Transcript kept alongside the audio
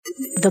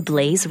The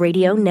Blaze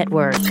Radio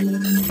Network.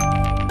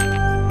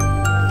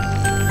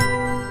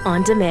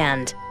 On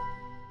demand.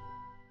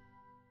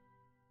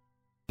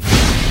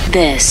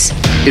 This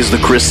is the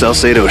Chris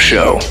Salcedo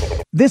Show.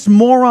 This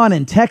moron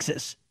in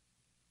Texas,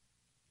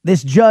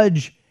 this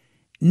Judge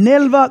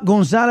Nelva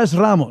Gonzales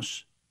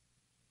Ramos,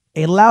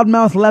 a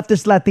loudmouth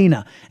leftist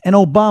Latina, an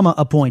Obama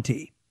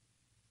appointee,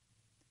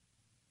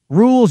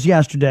 rules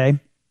yesterday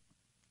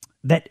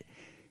that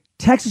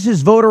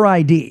Texas's voter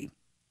ID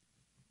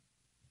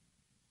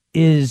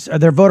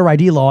their voter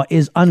ID law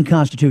is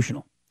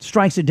unconstitutional.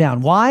 Strikes it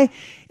down. Why?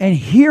 And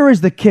here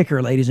is the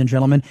kicker, ladies and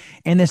gentlemen,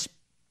 and this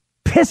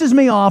pisses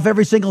me off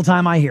every single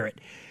time I hear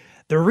it.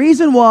 The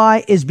reason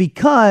why is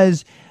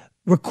because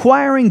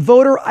requiring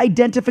voter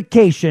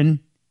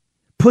identification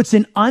puts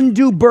an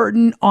undue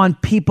burden on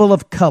people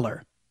of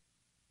color.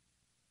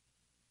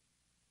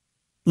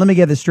 Let me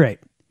get this straight.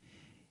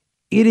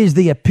 It is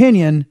the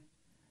opinion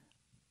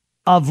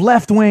of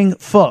left-wing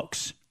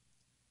folks,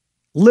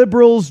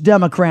 liberals,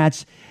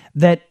 Democrats,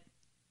 that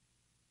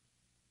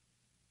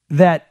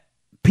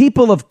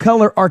people of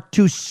color are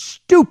too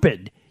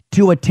stupid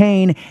to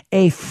attain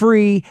a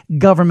free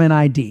government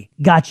ID.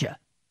 Gotcha.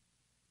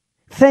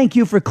 Thank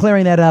you for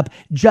clearing that up,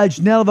 Judge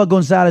Nelva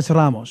Gonzales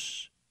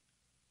Ramos.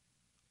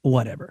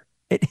 Whatever.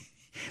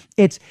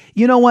 It's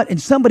you know what?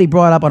 And somebody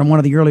brought up on one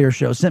of the earlier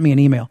shows, sent me an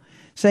email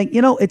saying,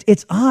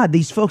 it's odd.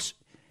 These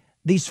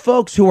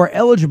folks who are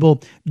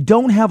eligible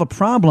don't have a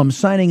problem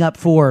signing up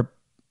for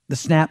the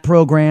SNAP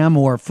program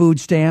or food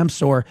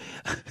stamps or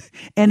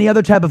any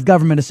other type of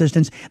government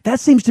assistance.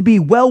 That seems to be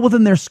well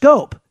within their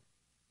scope.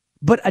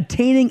 But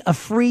attaining a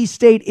free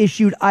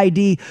state-issued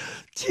ID,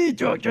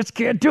 just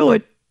can't do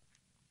it.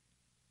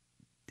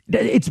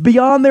 It's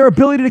beyond their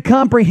ability to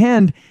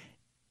comprehend.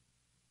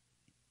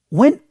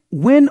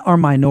 When are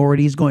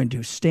minorities going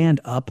to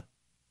stand up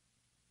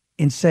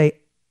and say,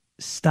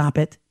 stop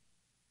it?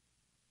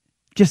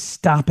 Just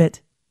stop it.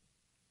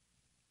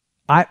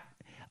 I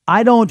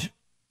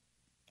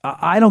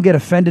don't get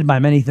offended by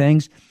many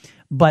things,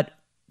 but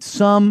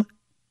some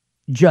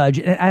judge,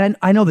 and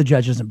I know the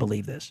judge doesn't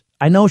believe this.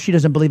 I know she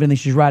doesn't believe anything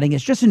she's writing.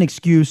 It's just an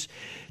excuse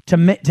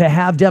to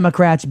have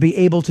Democrats be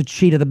able to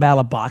cheat at the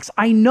ballot box.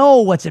 I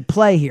know what's at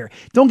play here.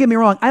 Don't get me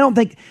wrong. I don't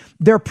think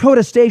their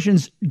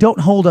protestations don't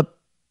hold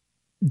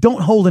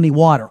any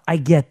water. I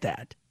get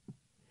that.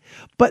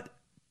 But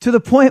to the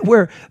point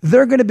where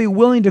they're going to be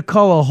willing to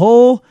call a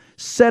whole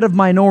set of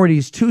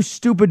minorities too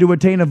stupid to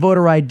attain a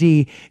voter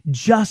ID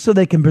just so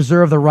they can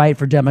preserve the right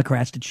for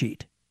Democrats to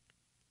cheat.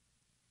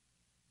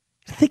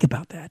 Think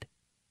about that.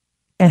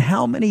 And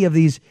how many of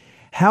these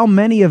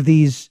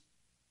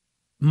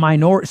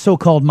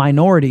so-called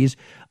minorities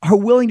are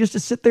willing just to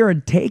sit there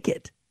and take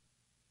it?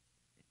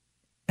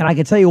 And I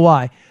can tell you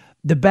why.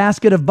 The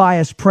basket of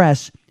biased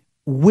press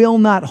will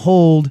not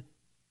hold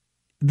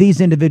these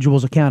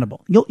individuals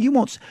accountable. You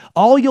won't.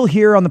 All you'll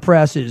hear on the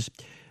press is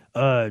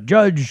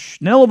Judge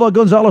Nelva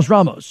Gonzales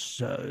Ramos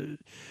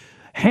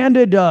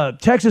handed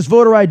Texas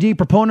voter ID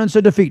proponents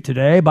a defeat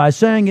today by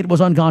saying it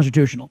was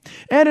unconstitutional.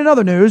 And in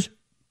other news,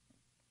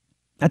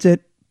 that's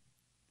it.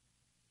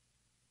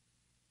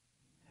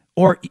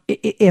 Or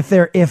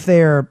if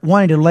they're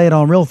wanting to lay it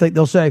on real thick,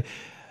 they'll say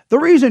the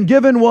reason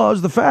given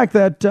was the fact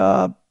that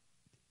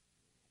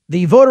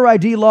the voter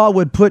ID law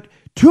would put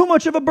too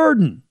much of a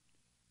burden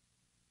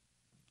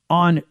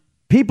on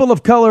people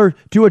of color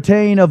to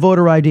attain a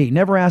voter ID.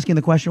 Never asking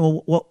the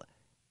question, well,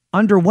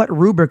 under what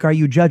rubric are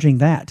you judging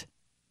that?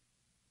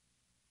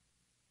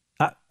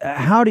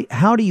 How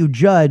do you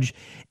judge?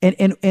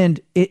 And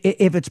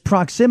if it's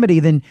proximity,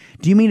 then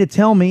do you mean to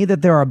tell me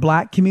that there are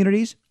black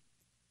communities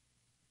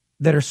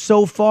that are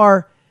so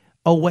far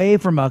away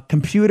from a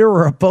computer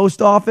or a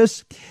post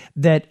office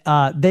that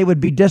they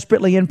would be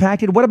disparately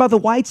impacted? What about the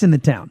whites in the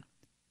town?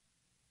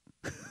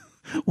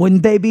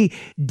 Wouldn't they be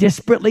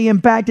disparately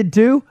impacted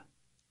too?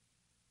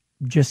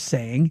 Just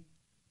saying.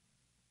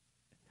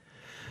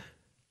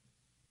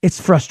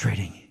 It's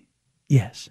frustrating. Yes.